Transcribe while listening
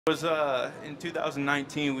It was in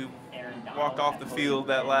 2019 we walked off the field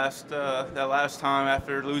that last time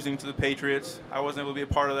after losing to the Patriots. I wasn't able to be a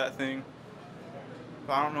part of that thing,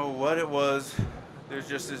 but I don't know what it was. There's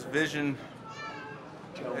just this vision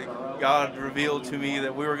that God revealed to me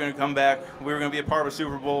that we were going to come back, we were going to be a part of a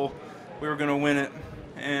Super Bowl, we were going to win it,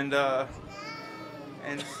 and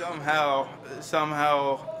somehow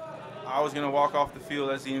I was going to walk off the field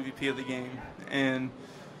as the MVP of the game. And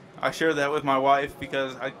I shared that with my wife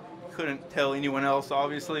because I couldn't tell anyone else,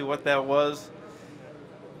 obviously, what that was.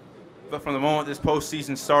 But from the moment this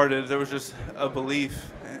postseason started, there was just a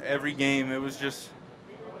belief. Every game, it was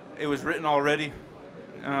written already.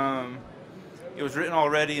 It was written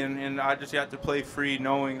already, and I just got to play free,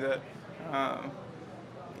 knowing that, I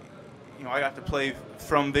got to play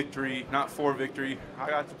from victory, not for victory.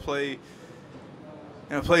 I got to play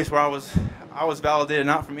in a place where I was validated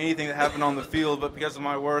not from anything that happened on the field, but because of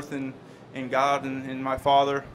my worth in God and in my Father.